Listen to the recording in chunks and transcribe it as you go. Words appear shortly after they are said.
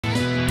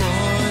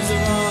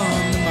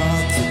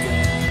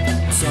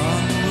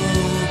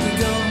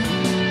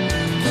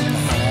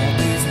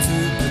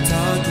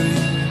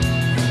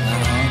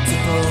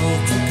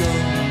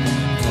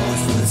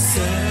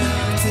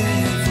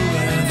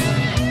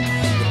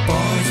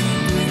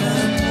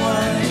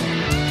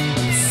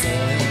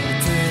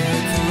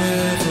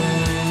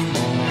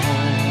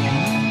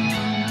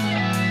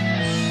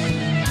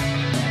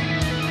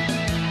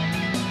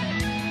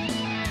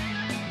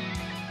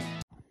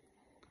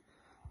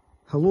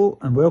Hello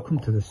and welcome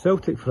to the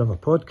Celtic Forever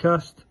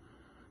podcast,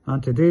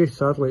 and today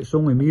sadly it's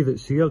only me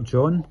that's here,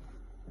 John.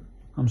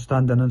 I'm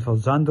standing in for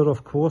Xander,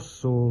 of course,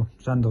 so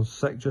Xander's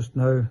sick just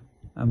now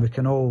and we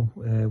can all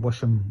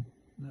wish him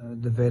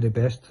the very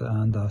best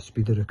and a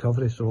speedy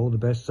recovery, so all the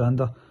best,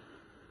 Xander.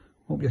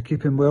 Hope you're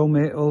keeping well,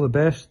 mate, all the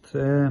best.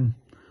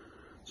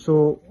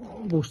 So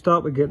we'll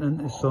start with getting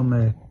into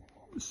some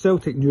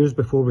Celtic news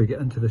before we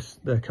get into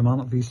the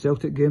Kilmarnock v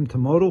Celtic game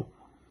tomorrow.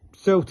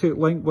 Celtic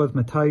linked with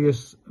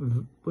Matthias,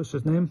 what's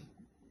his name?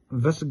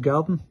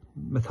 Visgarden.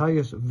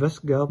 Matthias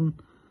Visgarden.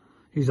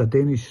 He's a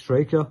Danish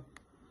striker.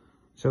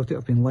 Celtic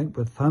have been linked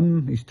with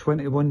him. He's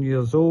 21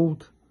 years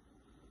old.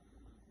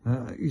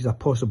 He's a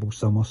possible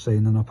summer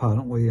signing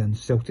apparently, and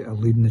Celtic are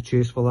leading the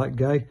chase for that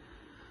guy.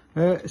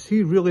 Is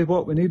he really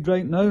what we need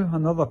right now?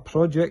 Another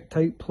project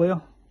type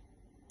player?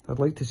 I'd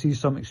like to see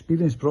some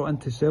experience brought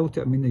into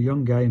Celtic. I mean, the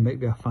young guy might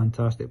be a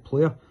fantastic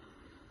player.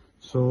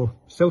 So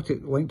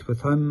Celtic linked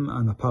with him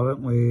and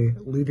apparently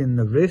leading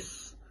the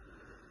race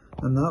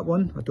in that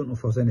one. I don't know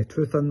if there's any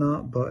truth in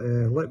that, but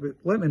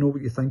let me know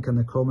what you think in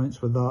the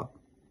comments with that.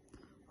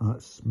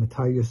 That's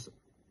Matthias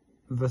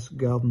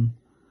Visgarden.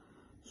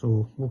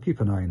 So we'll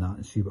keep an eye on that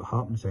and see what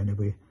happens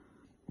anyway.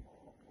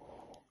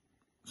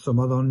 Some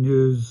other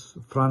news: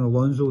 Fran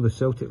Alonso, the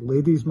Celtic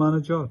ladies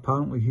manager,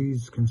 apparently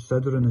he's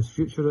considering his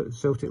future at the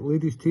Celtic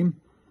ladies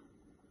team.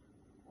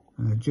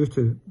 Due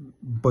to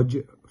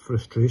budget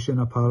frustration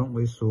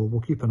apparently, so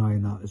we'll keep an eye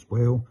on that as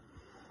well.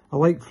 I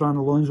like Fran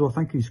Alonso. I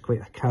think he's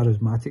quite a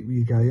charismatic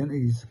wee guy, isn't he?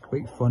 He's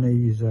quite funny,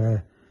 he's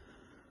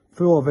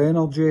full of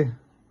energy.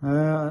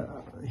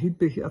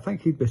 I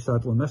think he'd be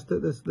sadly missed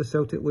at the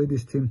Celtic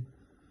ladies team.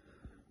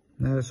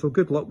 So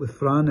good luck with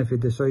Fran if he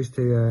decides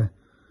to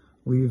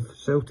leave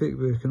Celtic.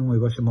 We can only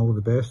wish him all the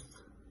best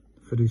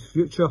for his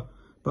future,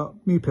 but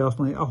me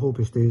personally, I hope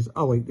he stays.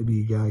 I like the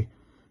wee guy,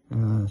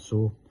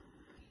 so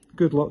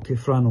good luck to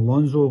Fran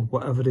Alonso,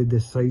 whatever he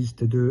decides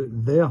to do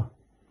there.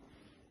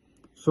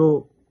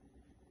 So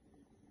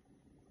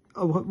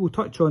we'll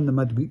touch on the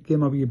midweek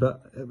game a wee bit.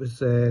 It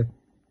was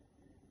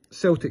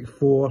Celtic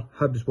 4,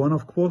 Hibs 1,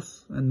 of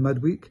course, in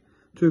midweek.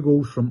 2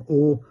 goals from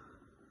O,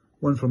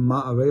 one from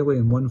Matt O'Reilly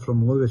and one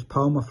from Lewis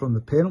Palmer from the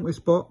penalty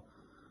spot.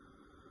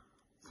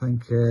 I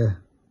think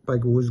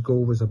Big O's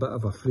goal was a bit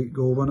of a freak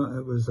goal, wasn't it?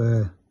 It was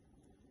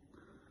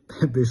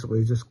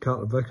basically just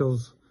Carter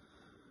Vickers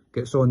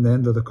gets on the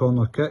end of the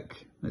corner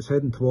kick, it's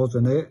heading towards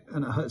the net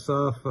and it hits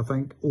off, I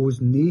think, O's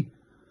knee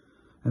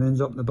and ends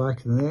up in the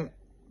back of the net.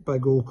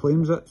 Big O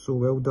claims it, so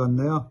well done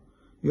there.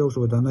 He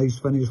also had a nice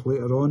finish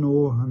later on,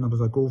 O, and there was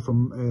a goal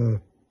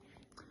from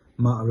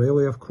Matt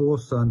O'Reilly, of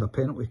course, and a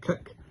penalty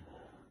kick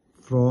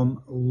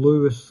from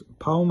Lewis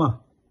Palmer,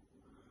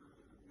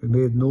 who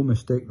made no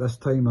mistake this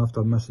time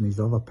after missing his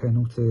other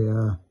penalty.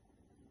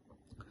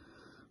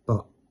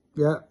 But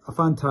yeah, a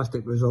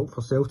fantastic result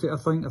for Celtic, I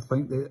think. I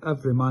think that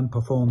every man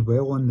performed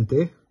well on the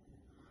day.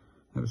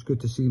 It was good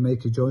to see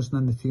Mikey Johnson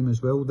in the team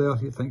as well there. I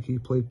think he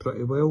played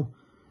pretty well.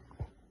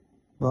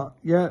 But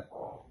yeah,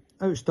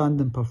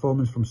 outstanding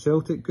performance from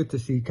Celtic. Good to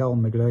see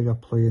Callum McGregor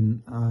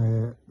playing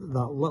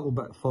that little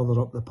bit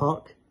further up the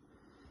park.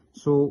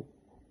 So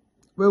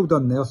well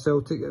done there,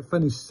 Celtic. It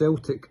finished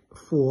Celtic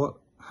 4,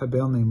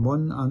 Hibernian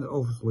 1, and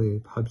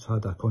obviously Hibs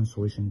had a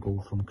consolation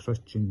goal from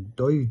Christian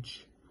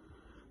Doidge.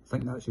 I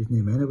think that's his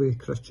name anyway,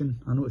 Christian.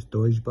 I know it's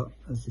Doidge, but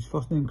is his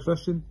first name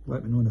Christian?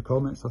 Let me know in the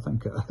comments, I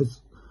think it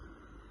is.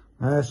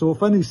 So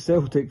finished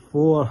Celtic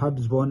 4,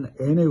 Hibs 1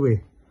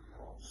 anyway.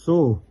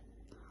 So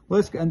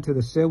let's get into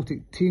the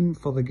Celtic team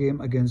for the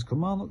game against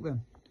Kilmarnock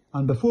then.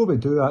 And before we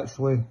do,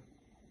 actually,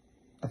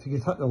 if you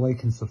could hit the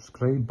like and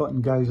subscribe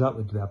button, guys, that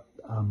would be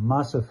a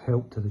massive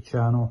help to the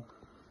channel.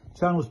 The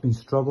channel's been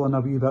struggling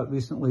a wee bit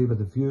recently with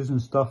the views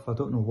and stuff. I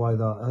don't know why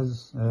that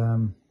is.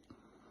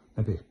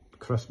 Maybe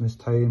Christmas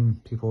time,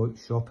 people out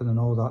shopping and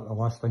all that, the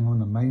last thing on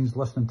their minds,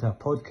 listening to a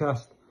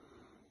podcast.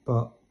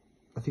 But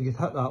if you could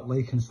hit that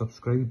like and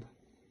subscribe,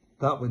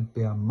 that would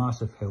be a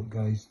massive help,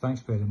 guys. Thanks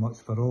very much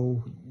for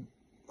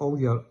all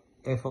your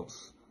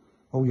efforts,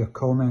 all your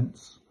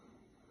comments.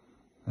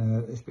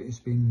 It's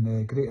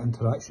been great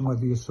interaction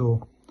with you.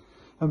 So,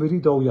 and we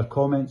read all your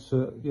comments.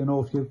 So, you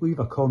know, if you leave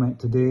a comment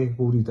today,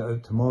 we'll read it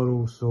out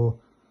tomorrow. So,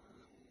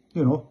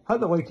 you know, hit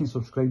the like and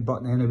subscribe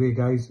button anyway,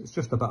 guys. It's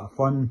just a bit of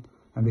fun,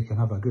 and we can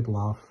have a good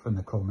laugh in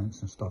the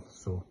comments and stuff.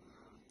 So,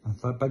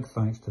 a big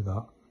thanks to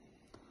that.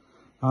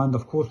 And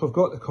of course, we've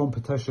got the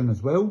competition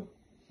as well.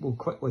 We'll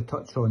quickly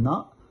touch on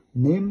that.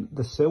 Name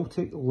the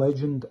Celtic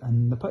legend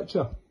in the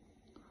picture.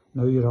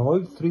 Now you're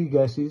allowed 3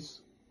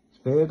 guesses. It's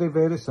very,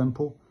 very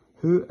simple.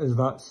 Who is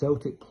that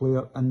Celtic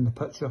player in the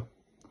picture?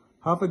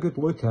 Have a good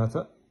look at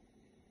it.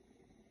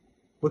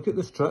 Look at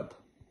the strip.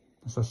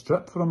 It's a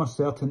strip from a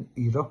certain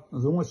era.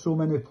 There's only so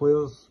many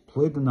players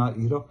played in that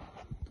era.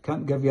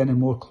 Can't give you any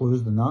more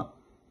clues than that.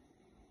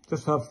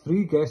 Just have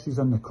 3 guesses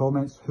in the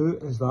comments. Who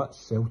is that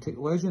Celtic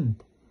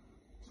legend?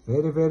 It's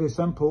very, very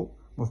simple.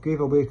 We've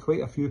gave away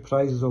quite a few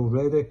prizes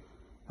already.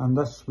 And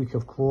this week,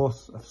 of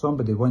course, if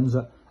somebody wins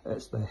it,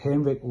 it's the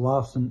Henrik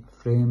Larsson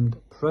framed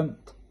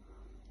print.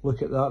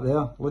 Look at that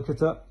there. Look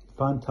at it.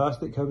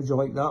 fantastic. How would you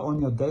like that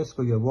on your desk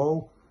or your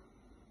wall?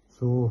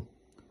 So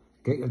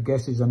get your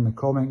guesses in the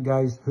comment,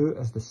 guys. Who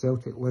is the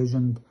Celtic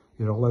legend?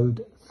 You're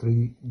allowed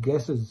 3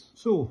 guesses.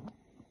 So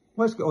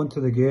let's get on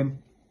to the game.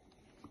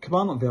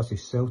 Kilmarnock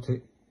versus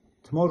Celtic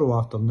tomorrow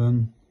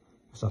afternoon.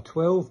 It's a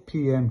 12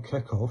 PM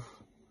kickoff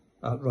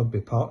at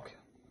Rugby Park,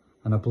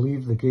 and I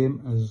believe the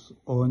game is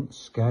on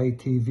Sky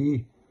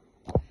TV.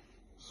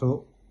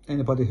 So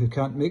anybody who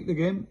can't make the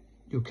game,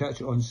 you'll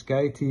catch it on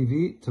Sky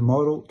TV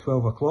tomorrow,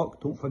 12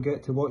 o'clock. Don't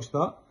forget to watch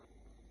that.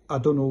 I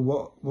don't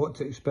know what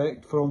to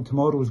expect from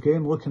tomorrow's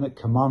game. Looking at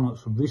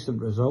Kilmarnock's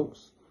recent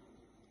results,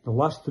 the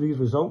last 3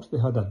 results, they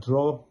had a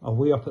draw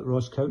away up at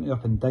Ross County,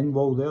 up in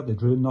Dingwall there. They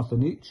drew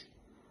 0 each.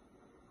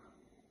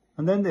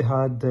 And then they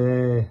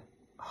had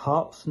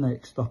Hearts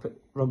next up at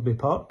Rugby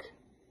Park.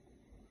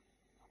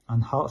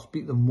 And Hearts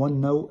beat them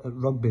 1-0 at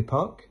Rugby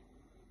Park.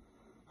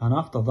 And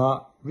after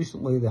that,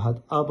 recently they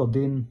had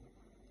Aberdeen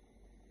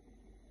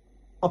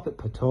up at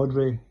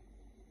Pittodrie,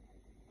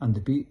 and they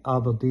beat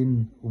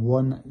Aberdeen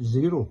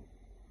 1-0.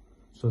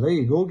 So there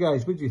you go,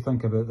 guys. What do you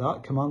think about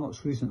that?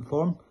 Kilmarnock's recent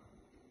form.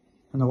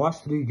 In the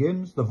last 3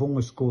 games, they've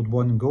only scored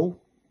 1 goal.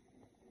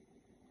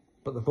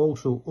 But they've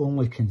also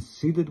only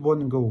conceded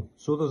 1 goal.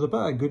 So there's a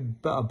bit of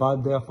good, bit of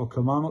bad there for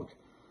Kilmarnock.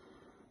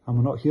 And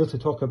we're not here to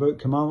talk about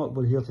Kilmarnock,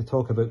 we're here to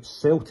talk about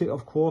Celtic,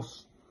 of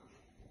course.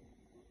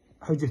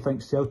 How do you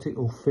think Celtic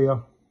will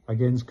fare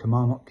against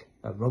Kilmarnock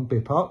at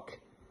Rugby Park?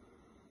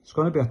 It's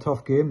going to be a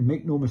tough game,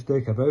 make no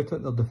mistake about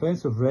it. Their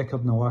defensive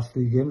record in the last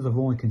 3 games, they've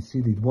only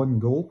conceded 1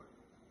 goal,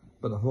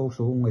 but they've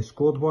also only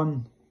scored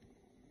 1.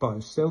 But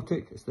it's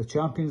Celtic, it's the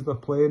champions they're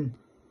playing,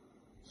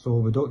 so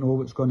we don't know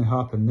what's going to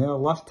happen there.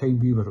 Last time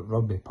we were at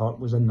Rugby Park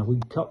was in the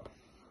League Cup,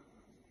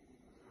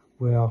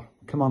 where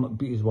Kilmarnock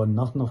beat us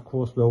 1-0, of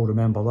course. We all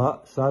remember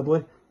that,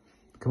 sadly.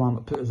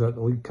 Kilmarnock put us out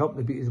the League Cup.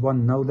 They beat us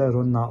 1-0 there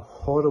on that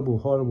horrible,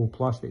 horrible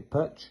plastic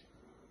pitch.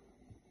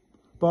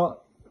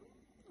 But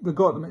we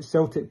got them at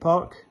Celtic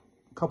Park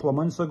a couple of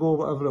months ago,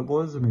 whatever it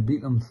was, and we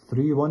beat them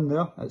 3-1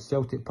 there at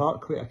Celtic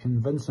Park. Quite a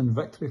convincing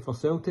victory for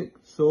Celtic.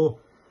 So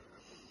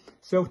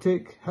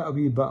Celtic hit a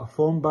wee bit of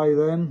form by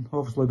then.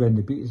 Obviously when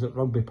they beat us at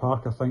Rugby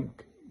Park, I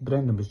think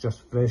Brendan was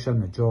just fresh in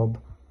the job.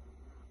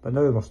 But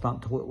now we're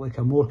starting to look like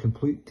a more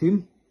complete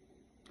team.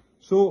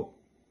 So,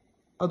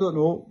 I don't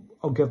know,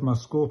 I'll give my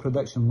score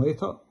prediction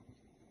later.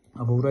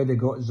 I've already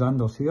got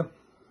Xander's here.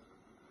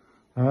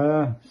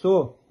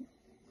 So,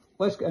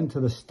 let's get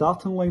into the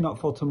starting lineup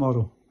for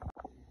tomorrow.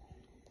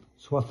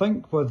 So I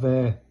think with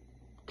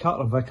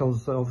Carter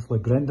Vickers, obviously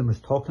Brendan was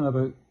talking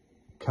about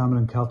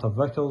Cameron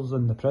Carter-Vickers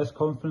in the press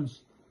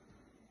conference.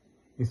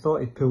 He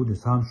thought he'd pulled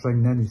his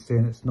hamstring, then he's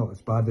saying it's not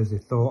as bad as he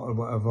thought or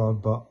whatever,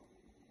 but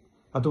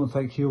I don't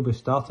think he'll be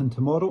starting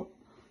tomorrow.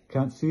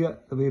 Can't see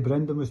it the way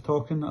Brendan was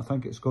talking. I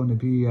think it's going to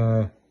be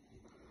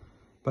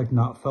Big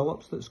Nat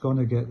Phillips that's going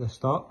to get the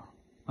start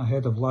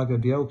ahead of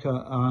Lagerbielke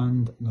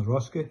and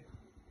Naroski.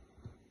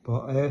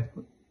 But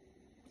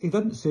he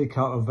didn't say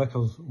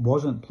Carter-Vickers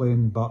wasn't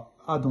playing, but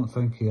I don't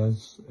think he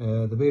is.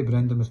 The way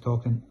Brendan was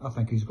talking, I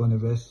think he's going to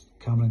rest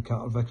Cameron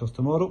Carter-Vickers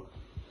tomorrow.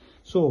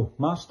 So,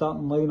 my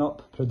starting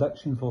lineup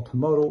prediction for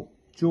tomorrow: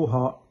 Joe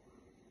Hart,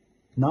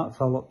 Nat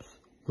Phillips,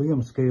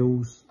 Liam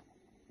Scales,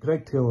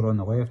 Greg Taylor on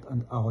the left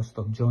and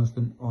Alistair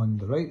Johnston on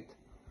the right.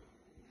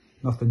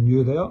 Nothing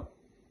new there.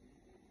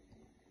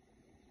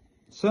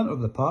 Centre of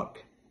the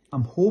park,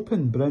 I'm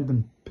hoping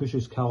Brendan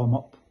pushes Callum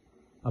up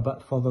a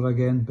bit further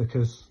again,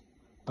 because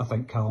I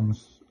think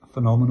Callum's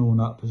phenomenal in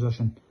that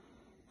position.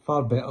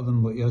 Far better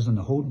than what he is in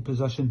the holding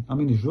position. I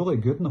mean, he's really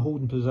good in the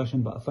holding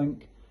position, but I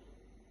think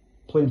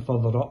playing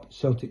further up,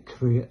 Celtic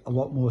create a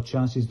lot more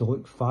chances to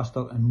look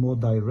faster and more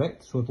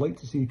direct. So I'd like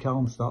to see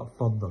Callum start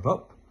further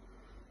up.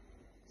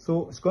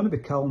 So it's going to be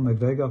Callum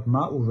McGregor,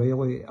 Matt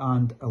O'Reilly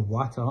and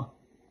Iwata.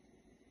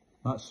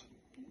 That's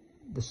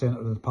the centre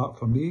of the park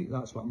for me.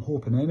 That's what I'm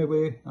hoping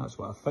anyway. That's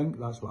what I think.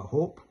 That's what I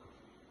hope.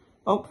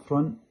 Up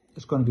front,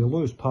 it's going to be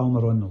Lewis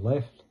Palmer on the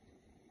left.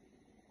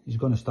 He's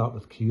going to start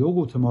with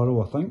Kyogo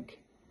tomorrow, I think.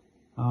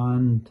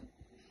 And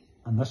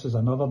this is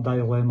another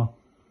dilemma.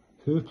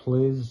 Who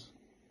plays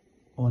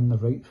on the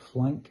right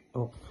flank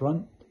up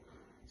front?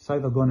 It's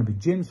either going to be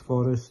James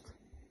Forrest,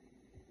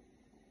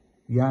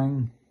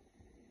 Yang,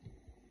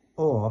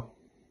 or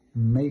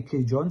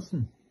Mikey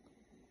Johnson.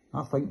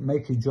 I think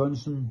Mikey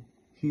Johnson,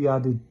 he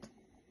added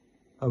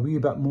a wee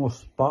bit more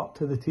spark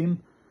to the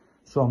team.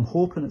 So I'm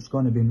hoping it's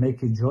going to be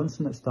Mikey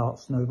Johnson that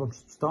starts now. We're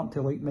starting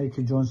to like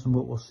Mikey Johnson,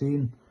 what we're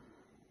seeing.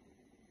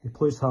 He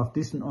plays half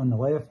decent on the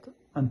left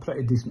and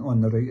pretty decent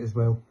on the right as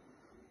well.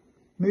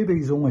 Maybe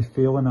he's only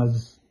failing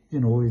as, you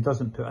know, he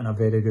doesn't put in a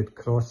very good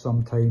cross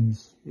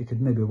sometimes. He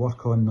could maybe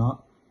work on that.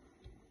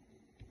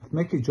 If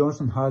Mikey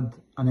Johnson had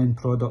an end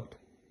product,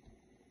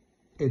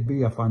 he'd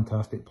be a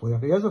fantastic player.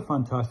 He is a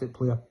fantastic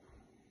player.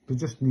 We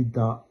just need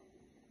that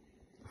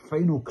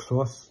final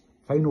cross,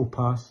 final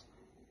pass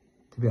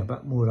to be a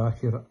bit more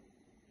accurate.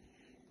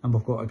 And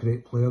we've got a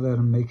great player there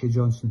in Mikey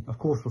Johnson. Of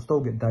course, we'll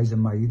still get Dyson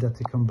Maeda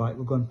to come back.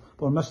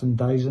 We're missing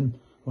Dyson,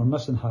 we're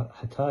missing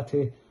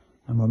Hatate,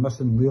 and we're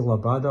missing Leila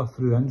Bada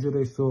through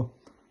injury. So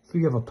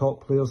 3 of our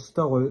top players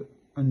still out,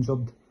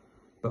 injured,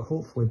 but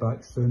hopefully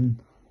back soon.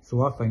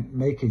 So I think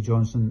Mikey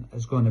Johnson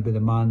is going to be the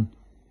man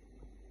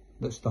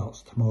that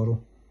starts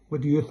tomorrow.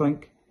 What do you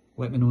think?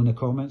 Let me know in the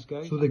comments,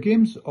 guys. So the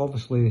game's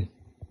obviously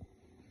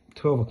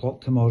 12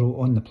 o'clock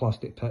tomorrow on the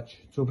plastic pitch.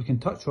 So we can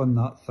touch on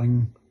that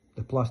thing,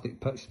 the plastic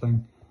pitch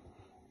thing.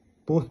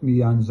 Both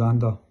me and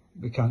Xander,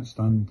 we can't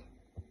stand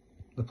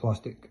the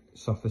plastic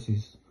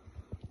surfaces.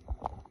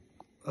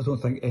 I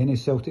don't think any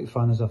Celtic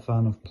fan is a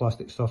fan of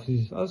plastic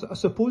surfaces. I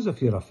suppose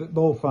if you're a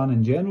football fan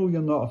in general,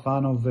 you're not a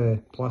fan of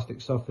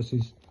plastic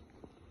surfaces.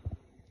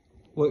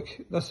 Look,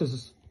 this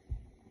is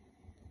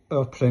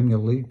our Premier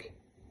League.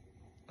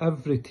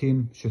 Every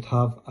team should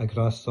have a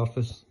grass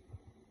surface.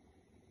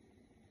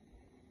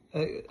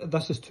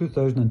 This is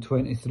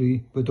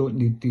 2023. We don't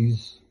need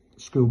these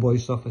schoolboy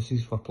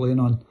surfaces for playing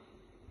on.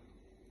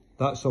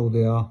 That's all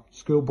they are,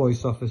 schoolboy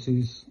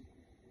surfaces.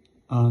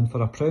 And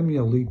for a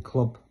Premier League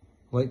club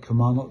like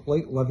Kilmarnock,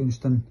 like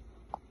Livingston,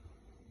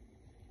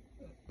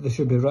 they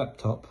should be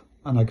ripped up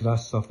and a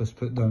grass surface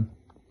put down.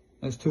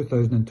 It's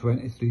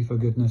 2023, for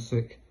goodness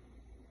sake.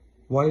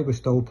 Why are we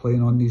still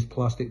playing on these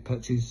plastic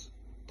pitches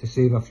to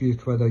save a few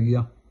quid a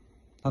year?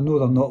 I know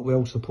they're not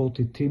well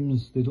supported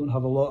teams, they don't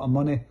have a lot of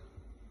money,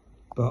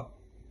 but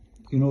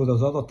you know,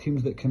 there's other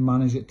teams that can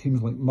manage it,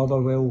 teams like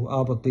Motherwell,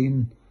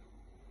 Aberdeen,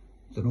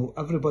 you know,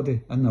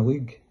 everybody in the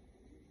league,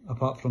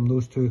 apart from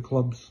those 2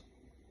 clubs,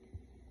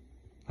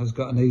 has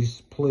got a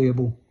nice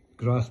playable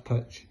grass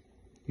pitch.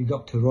 You go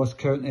up to Ross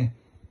County,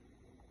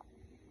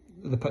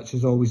 the pitch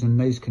is always in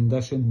nice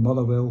condition.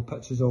 Motherwell,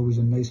 pitch is always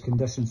in nice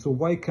condition. So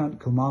why can't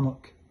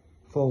Kilmarnock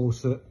follow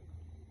suit?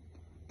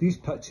 These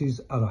pitches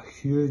are a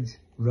huge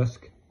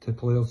risk to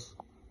players,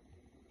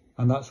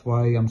 and that's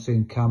why I'm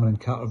saying Cameron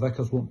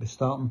Carter-Vickers won't be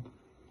starting.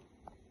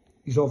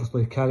 He's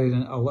obviously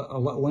carrying a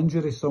little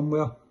injury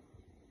somewhere.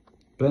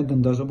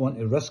 Brendan doesn't want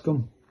to risk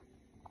him.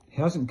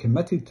 He hasn't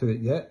committed to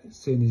it yet,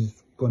 saying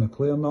he's going to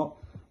play or not,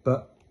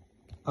 but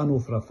I know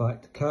for a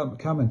fact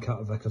Cameron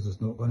Carter-Vickers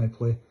is not going to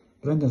play.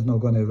 Brendan's not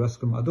going to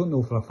risk him. I don't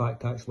know for a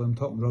fact actually, I'm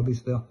talking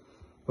rubbish there,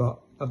 but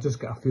I've just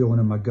got a feeling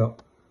in my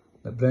gut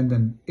that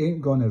Brendan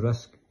ain't going to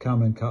risk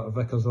Cameron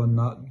Carter-Vickers on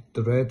that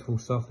dreadful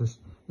surface,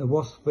 the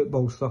worst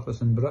football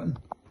surface in Britain.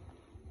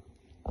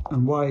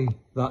 And why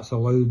that's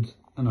allowed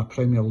in a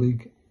Premier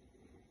League,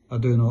 I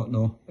do not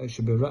know. It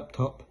should be ripped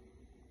up,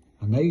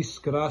 a nice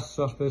grass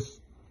surface.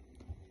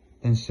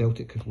 Then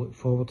Celtic could look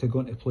forward to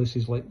going to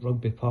places like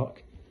Rugby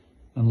Park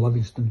and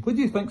Livingston. What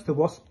do you think's the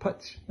worst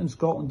pitch in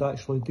Scotland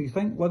actually? Do you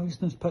think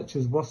Livingston's pitch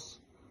is worse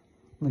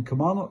than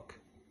Kilmarnock?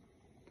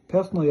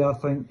 Personally, I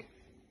think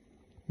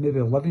maybe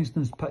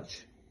Livingston's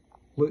pitch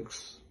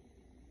looks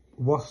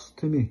worse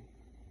to me.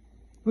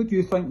 What do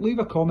you think? Leave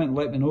a comment and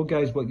let me know,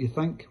 guys, what you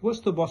think. What's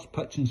the worst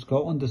pitch in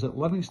Scotland? Is it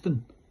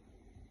Livingston?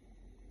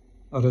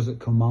 Or is it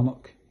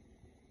Kilmarnock?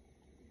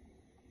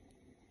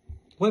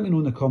 Let me know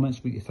in the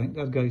comments what you think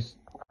there, guys.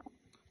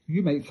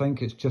 You might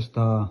think it's just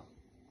a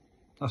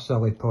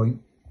silly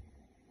point,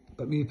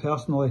 but me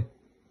personally,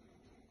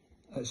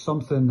 it's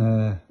something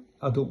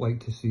I don't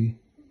like to see.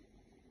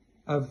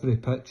 Every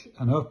pitch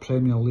in our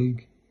Premier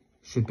League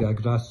should be a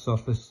grass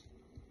surface.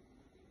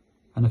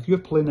 And if you're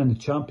playing in the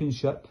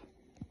Championship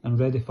and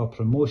ready for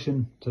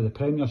promotion to the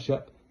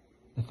Premiership,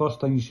 the first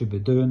thing you should be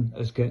doing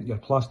is getting your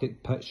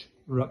plastic pitch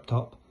ripped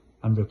up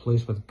and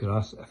replaced with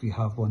grass if you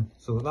have one.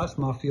 So that's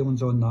my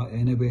feelings on that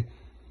anyway.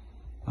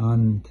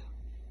 And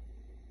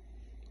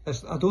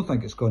I don't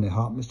think it's going to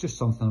happen. It's just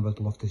something I would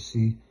love to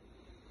see.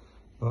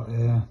 But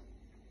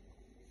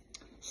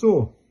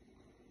so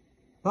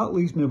that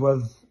leaves me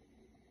with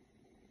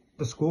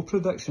the score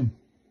prediction.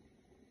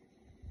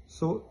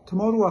 So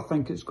tomorrow I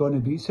think it's going to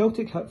be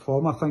Celtic hit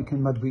form. I think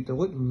in midweek they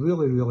looked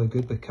really, really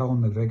good with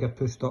Callum McGregor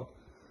pushed up.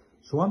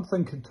 So I'm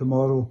thinking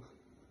tomorrow,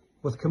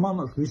 with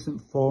Kilmarnock's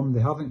recent form,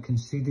 they haven't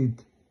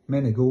conceded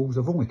many goals.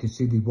 They've only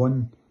conceded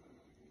 1,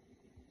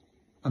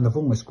 and they've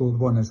only scored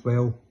 1 as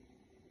well.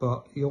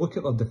 But you look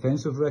at their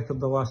defensive record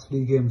the last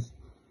 3 games,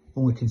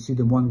 only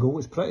conceding 1 goal,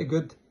 it's pretty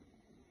good.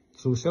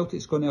 So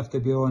Celtic's going to have to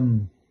be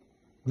on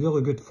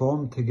really good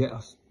form to get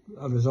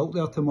a result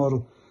there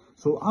tomorrow.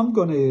 So I'm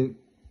going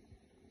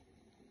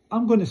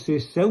to say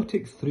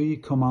Celtic 3,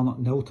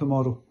 Kilmarnock 0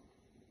 tomorrow.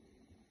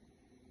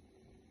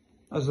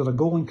 Is there a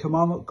goal in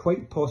Kilmarnock?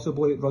 Quite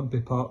possibly at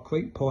Rugby Park,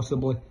 quite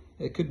possibly.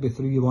 It could be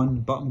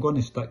 3-1, but I'm going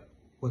to stick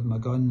with my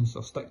guns,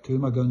 or stick to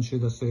my guns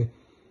should I say.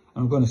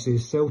 I'm going to say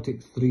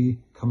Celtic 3,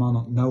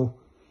 Kilmarnock 0.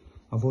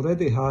 I've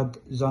already had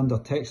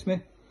Xander text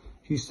me.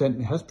 He sent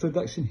me his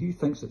prediction. He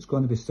thinks it's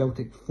going to be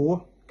Celtic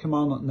 4,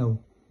 Kilmarnock 0.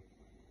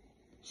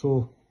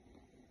 So,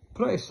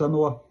 pretty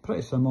similar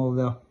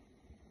there.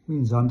 Me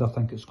and Xander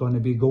think it's going to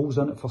be goals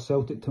in it for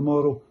Celtic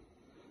tomorrow.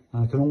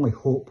 And I can only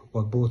hope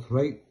we're both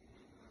right.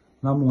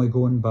 And I'm only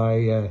going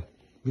by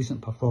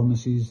recent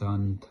performances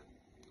and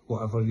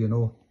whatever, you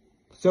know.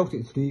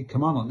 Celtic 3,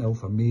 Kilmarnock 0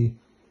 for me.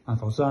 And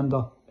for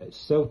Xander, it's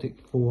Celtic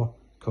 4,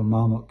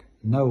 Kilmarnock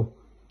 0.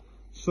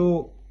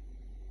 So,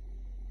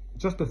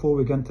 just before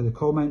we get into the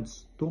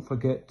comments, don't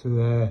forget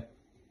to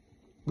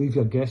leave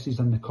your guesses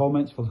in the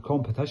comments for the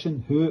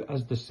competition. Who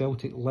is the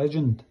Celtic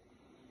legend?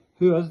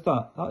 Who is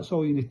that? That's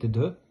all you need to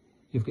do.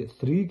 You've got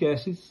 3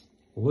 guesses.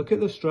 Look at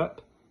the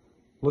strip.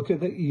 Look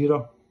at the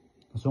era.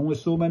 There's only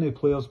so many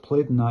players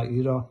played in that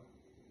era.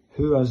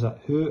 Who is it?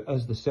 Who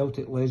is the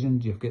Celtic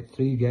legend? You've got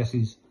 3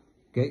 guesses.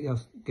 Get your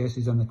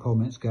guesses in the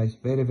comments, guys.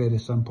 Very, very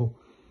simple.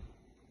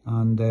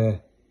 And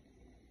the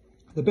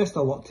best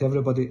of luck to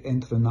everybody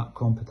entering that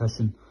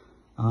competition.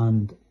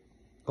 And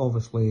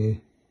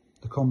obviously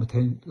the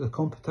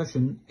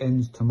competition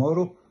ends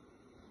tomorrow.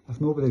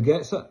 If nobody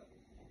gets it,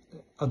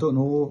 I don't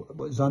know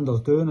what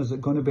Xander's doing. Is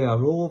it going to be a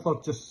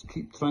rollover? Just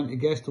keep trying to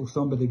guess till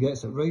somebody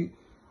gets it right?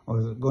 Or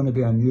is it going to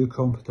be a new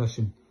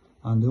competition?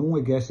 And the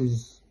only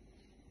guesses,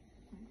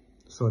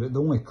 the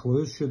only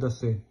clues, should I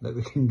say, that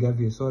we can give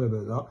you, sorry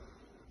about that.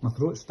 My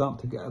throat's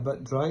starting to get a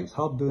bit dry. It's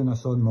hard doing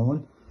this on my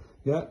own.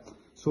 Yeah,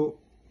 so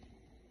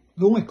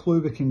the only clue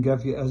we can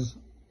give you is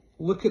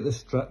look at the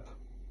strip.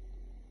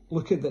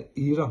 Look at the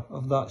era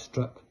of that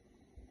strip.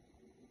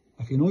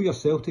 If you know your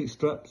Celtic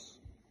strips,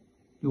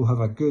 you'll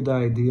have a good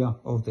idea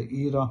of the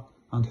era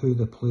and who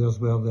the players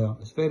were there.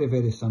 It's very,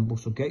 very simple,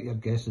 so get your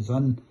guesses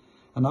in.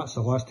 And that's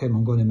the last time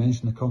I'm going to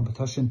mention the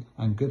competition.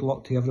 And good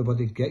luck to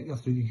everybody. Get your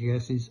 3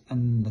 guesses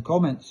in the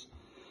comments.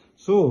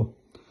 So,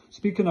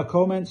 speaking of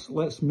comments,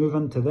 let's move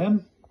into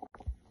them.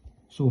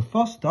 So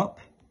first up,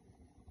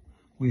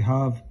 we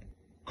have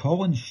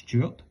Colin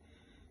Stewart.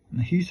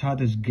 And he's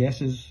had his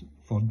guesses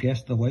for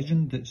Guess the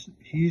Legend.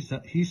 He's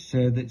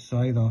said it's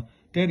either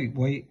Derek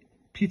White,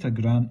 Peter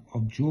Grant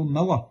or Joe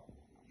Miller.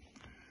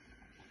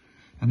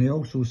 And he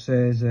also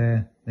says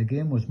the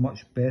game was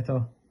much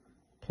better.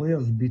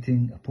 Players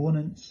beating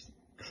opponents,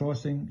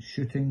 crossing,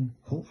 shooting.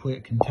 Hopefully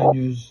it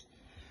continues.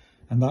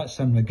 And that's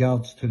in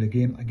regards to the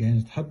game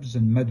against Hibs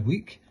in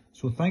midweek.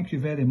 So thank you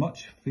very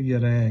much for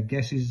your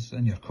guesses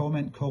and your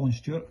comment, Colin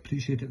Stewart.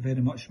 Appreciate it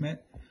very much, mate.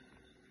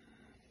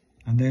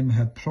 And then we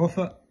had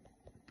Prophet.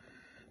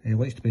 He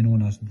likes to be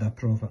known as the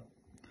Prophet.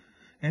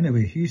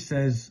 Anyway, he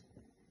says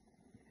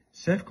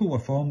Sefco were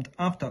formed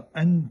after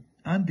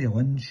Andy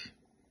Lynch,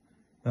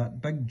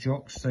 that big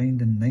jock,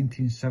 signed in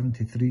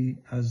 1973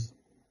 as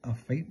a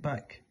fight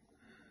back.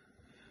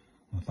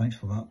 Well, thanks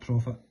for that,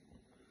 Prophet.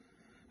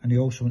 And he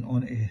also went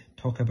on to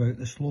talk about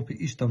the slope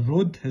at Easter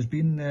Road has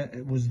been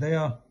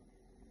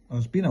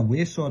it's been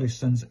away,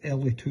 since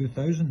early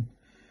 2000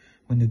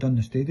 when they done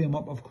the stadium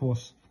up, of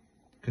course,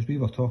 because we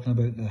were talking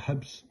about the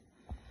Hibs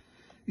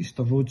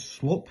Easter Road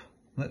slope.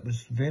 That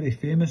was very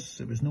famous.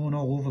 It was known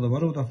all over the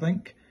world, I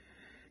think.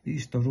 The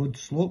Easter Road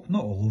slope,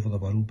 not all over the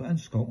world, but in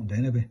Scotland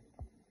anyway.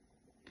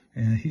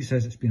 He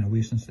says it's been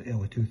away since the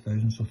early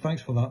 2000s, so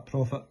thanks for that,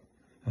 Prophet.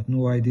 I had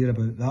no idea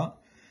about that.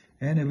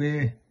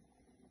 Anyway,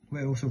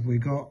 what else have we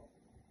got?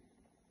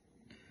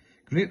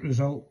 Great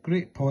result,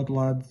 great pod,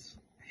 lads.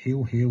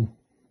 Hail, hail.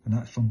 And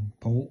that's from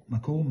Paul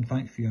McComb.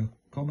 Thanks for your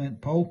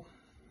comment, Paul.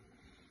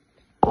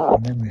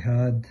 And then we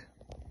had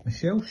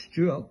Michelle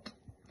Stewart,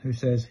 who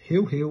says,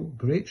 hail, hail,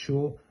 great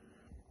show.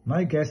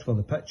 My guess for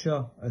the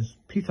picture is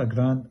Peter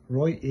Grant,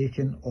 Roy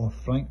Aitken or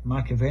Frank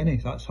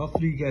McAvenny. That's her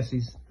 3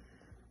 guesses.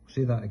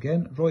 Say that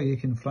again. Roy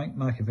Aitken, Frank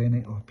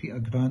McAvenny or Peter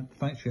Grant.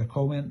 Thanks for your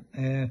comment,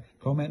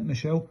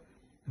 Michelle.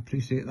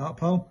 Appreciate that,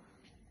 pal.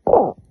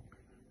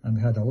 And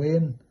we had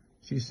Elaine.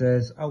 She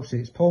says, I'll say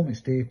it's Paul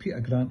McStay, Peter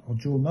Grant or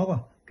Joe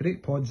Miller.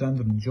 Great pod,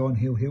 Xander and John.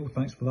 Hail, hail.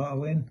 Thanks for that,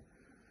 Elaine.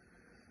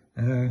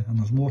 And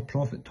there's more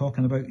Prophet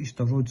talking about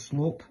Easter Road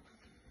slope.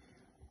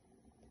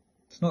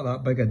 It's not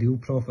that big a deal,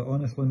 Prophet,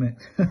 honestly, mate.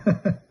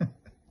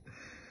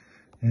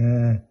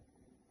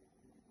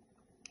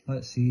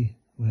 Let's see.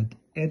 We had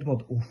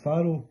Edward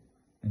O'Farrell.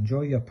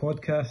 Enjoy your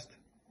podcast.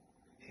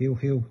 Hail,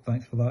 hail.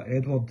 Thanks for that,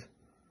 Edward.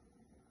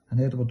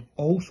 And Edward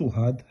also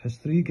had his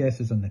 3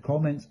 guesses in the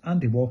comments.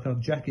 Andy Walker,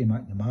 Jackie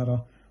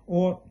McNamara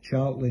or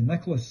Charlie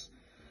Nicholas.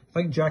 I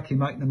think Jackie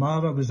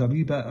McNamara was a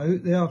wee bit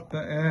out there,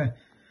 but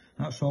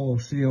that's all I'll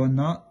say on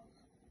that.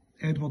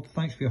 Edward,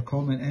 thanks for your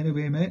comment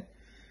anyway, mate.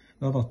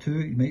 The other 2,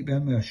 you might be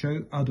in with a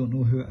shout. I don't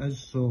know who it is,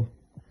 so...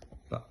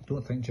 But I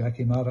don't think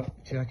Jackie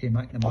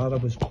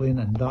McNamara was playing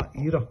in that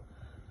era.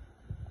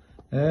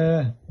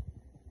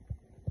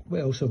 What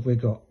else have we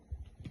got?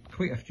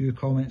 Quite a few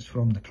comments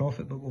from the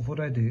Prophet, but we've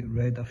already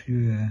read a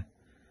few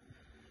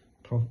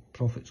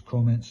Prophet's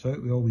comments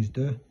out. We always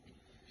do.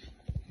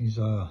 He's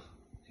a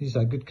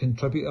good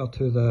contributor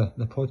to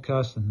the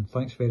podcast, and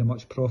thanks very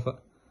much, Prophet.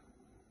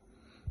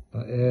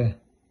 But we're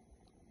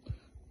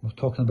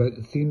talking about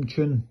the theme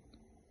tune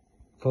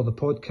for the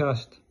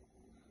podcast.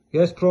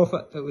 Yes,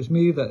 Prophet, it was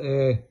me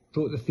that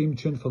wrote the theme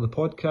tune for the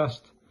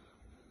podcast.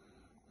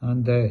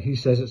 And he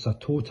says it's a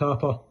toe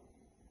tapper.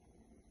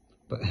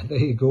 But there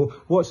you go.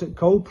 What's it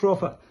called,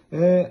 Prophet?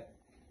 I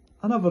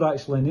never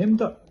actually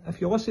named it. If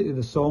you listen to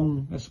the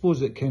song, I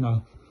suppose it kind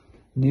of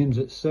names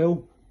itself.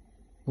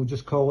 We'll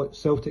just call it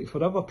Celtic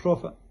Forever,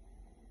 Prophet.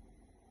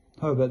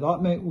 How about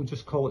that, mate? We'll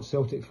just call it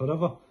Celtic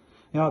Forever.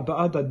 Yeah, but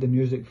I did the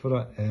music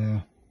for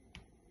it.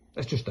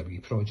 It's just a wee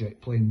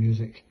project, playing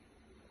music.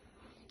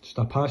 Just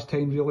a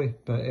pastime, really.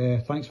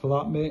 But thanks for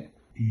that, mate.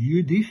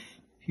 Judith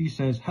He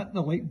says, hit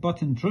the like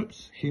button,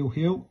 troops. Hail,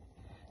 hail.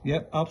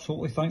 Yep,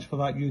 absolutely. Thanks for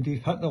that,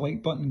 Dave. Hit the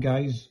like button,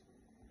 guys.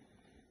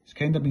 It's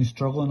kind of been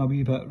struggling a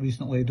wee bit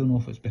recently. I don't know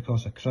if it's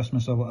because of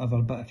Christmas or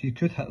whatever, but if you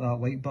could hit that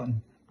like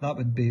button, that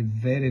would be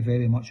very,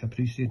 very much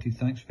appreciated.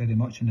 Thanks very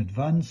much in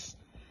advance.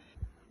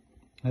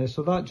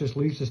 So that just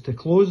leaves us to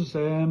close.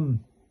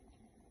 And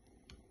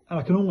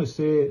I can only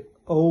say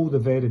all the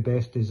very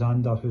best to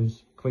Xander,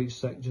 who's quite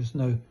sick just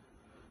now.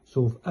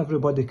 So if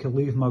everybody could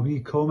leave my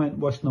wee comment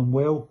wishing him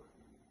well,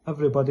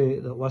 everybody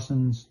that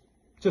listens,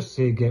 just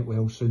say get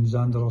well soon,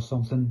 Xander, or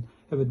something.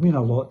 It would mean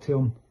a lot to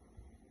him,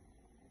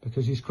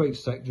 because he's quite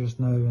sick just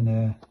now,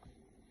 and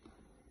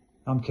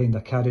I'm kind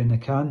of carrying the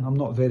can. I'm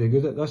not very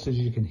good at this, as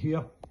you can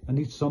hear. I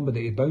need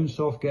somebody to bounce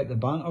off, get the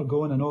banter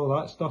going and all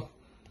that stuff.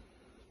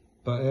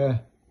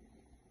 But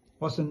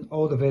listen,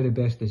 all the very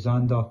best to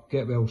Xander.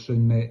 Get well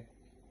soon, mate.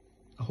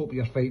 I hope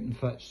you're fighting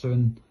fit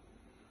soon,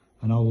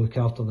 and I'll look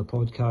after the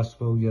podcast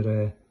while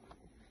you're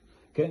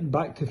getting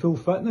back to full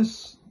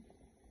fitness.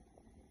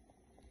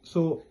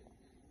 So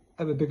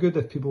it would be good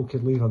if people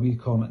could leave a wee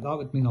comment. That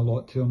would mean a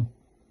lot to them.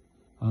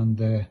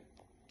 And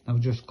I'll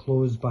just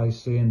close by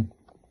saying,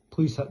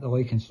 please hit the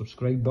like and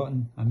subscribe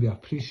button, and we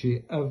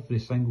appreciate every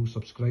single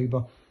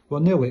subscriber.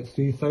 We're nearly at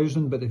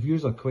 3,000, but the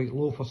views are quite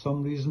low for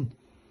some reason.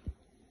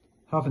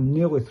 Having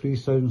nearly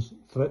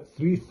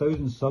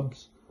 3,000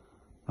 subs,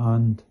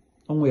 and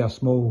only a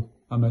small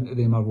amount of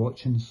them are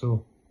watching,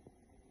 so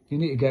you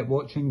need to get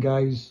watching,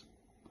 guys.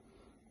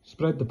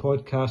 Spread the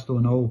podcast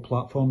on all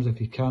platforms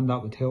if you can,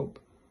 that would help.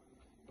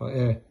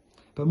 But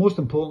most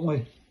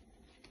importantly,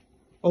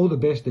 all the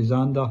best to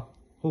Xander.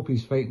 Hope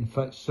he's fighting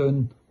fit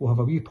soon. We'll have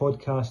a wee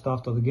podcast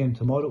after the game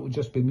tomorrow. It will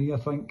just be me, I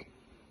think.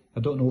 I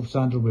don't know if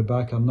Xander will be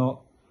back or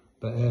not.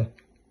 But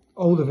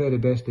all the very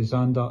best to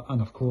Xander,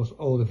 and of course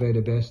all the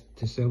very best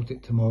to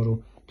Celtic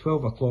tomorrow,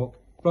 12 o'clock,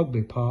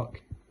 Rugby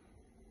Park.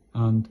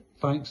 And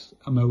thanks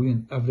a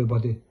million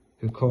everybody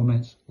who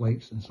comments,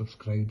 likes and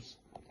subscribes.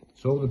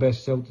 So all the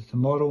best Celtic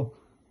tomorrow,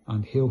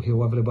 and hail,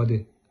 hail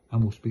everybody,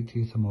 and we'll speak to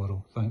you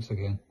tomorrow. Thanks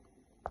again.